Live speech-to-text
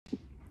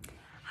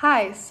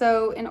Hi,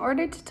 so in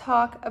order to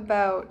talk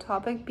about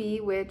topic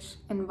B, which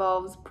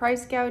involves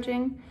price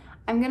gouging,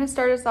 I'm going to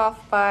start us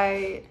off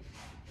by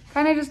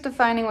kind of just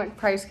defining what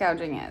price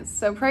gouging is.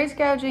 So price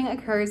gouging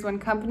occurs when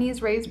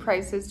companies raise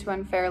prices to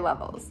unfair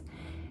levels.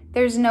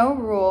 There's no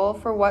rule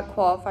for what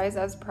qualifies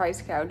as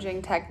price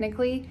gouging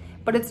technically,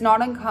 but it's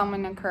not an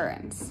uncommon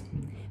occurrence.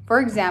 For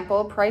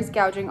example, price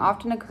gouging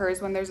often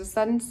occurs when there's a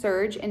sudden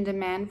surge in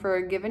demand for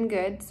a given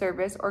good,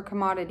 service, or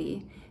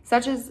commodity,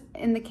 such as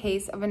in the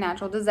case of a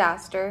natural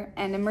disaster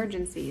and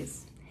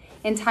emergencies.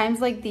 In times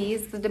like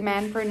these, the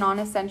demand for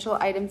non-essential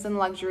items and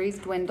luxuries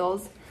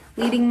dwindles,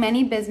 leading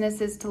many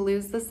businesses to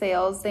lose the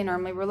sales they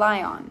normally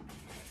rely on.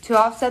 To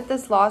offset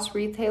this loss,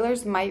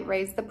 retailers might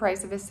raise the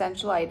price of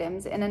essential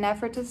items in an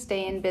effort to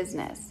stay in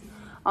business.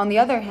 On the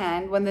other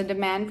hand, when the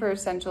demand for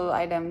essential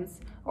items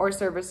or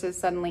services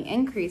suddenly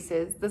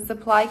increases, the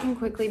supply can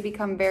quickly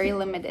become very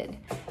limited,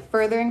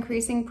 further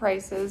increasing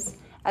prices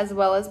as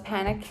well as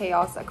panic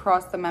chaos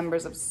across the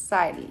members of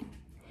society.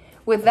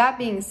 With that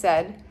being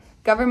said,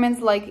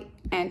 governments like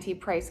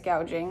anti-price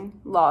gouging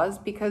laws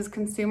because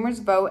consumers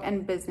vote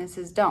and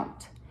businesses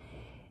don't.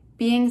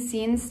 Being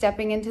seen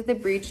stepping into the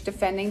breach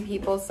defending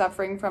people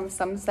suffering from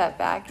some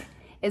setback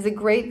is a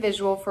great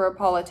visual for a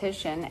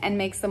politician and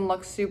makes them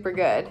look super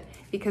good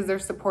because they're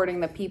supporting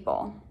the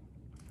people.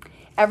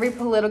 Every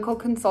political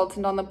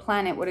consultant on the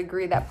planet would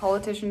agree that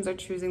politicians are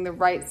choosing the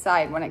right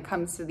side when it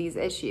comes to these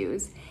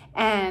issues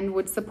and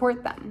would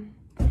support them.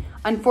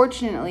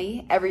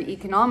 Unfortunately, every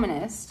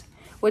economist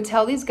would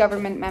tell these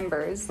government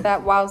members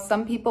that while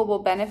some people will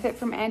benefit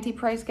from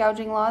anti-price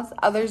gouging laws,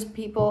 others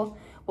people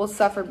will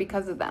suffer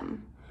because of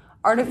them.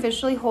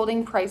 Artificially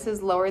holding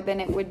prices lower than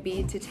it would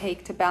be to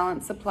take to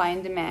balance supply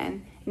and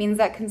demand means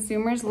that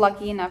consumers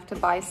lucky enough to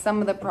buy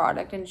some of the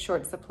product in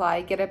short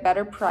supply get a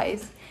better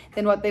price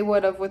than what they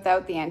would have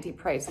without the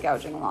anti-price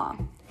gouging law.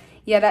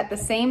 Yet at the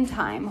same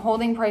time,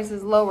 holding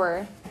prices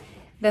lower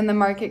than the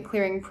market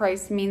clearing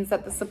price means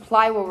that the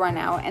supply will run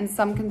out and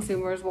some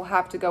consumers will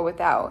have to go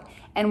without.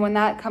 And when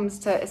that comes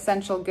to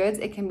essential goods,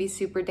 it can be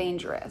super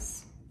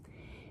dangerous.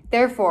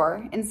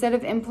 Therefore, instead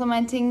of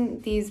implementing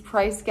these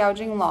price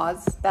gouging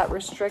laws that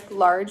restrict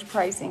large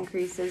price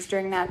increases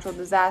during natural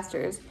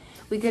disasters,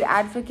 we could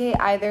advocate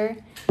either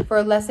for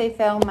a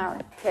laissez-faire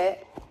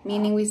market,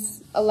 meaning we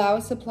allow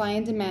supply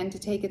and demand to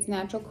take its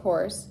natural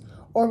course,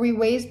 or we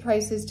raise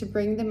prices to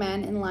bring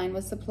demand in line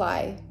with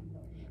supply.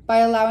 By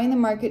allowing the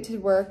market to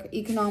work,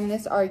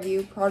 economists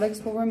argue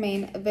products will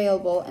remain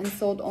available and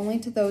sold only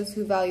to those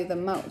who value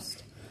them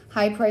most.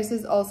 High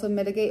prices also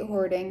mitigate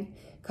hoarding.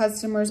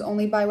 Customers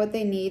only buy what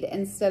they need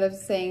instead of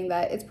saying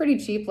that it's pretty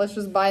cheap, let's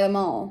just buy them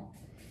all.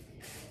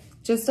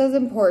 Just as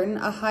important,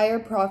 a higher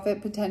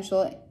profit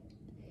potential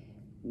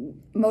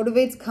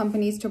motivates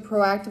companies to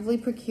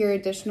proactively procure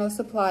additional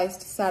supplies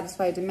to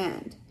satisfy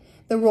demand.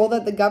 The role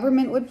that the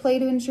government would play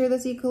to ensure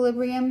this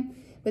equilibrium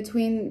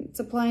between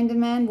supply and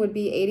demand would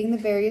be aiding the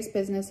various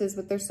businesses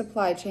with their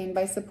supply chain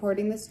by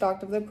supporting the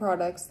stock of their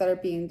products that are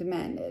being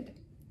demanded.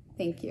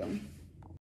 Thank you.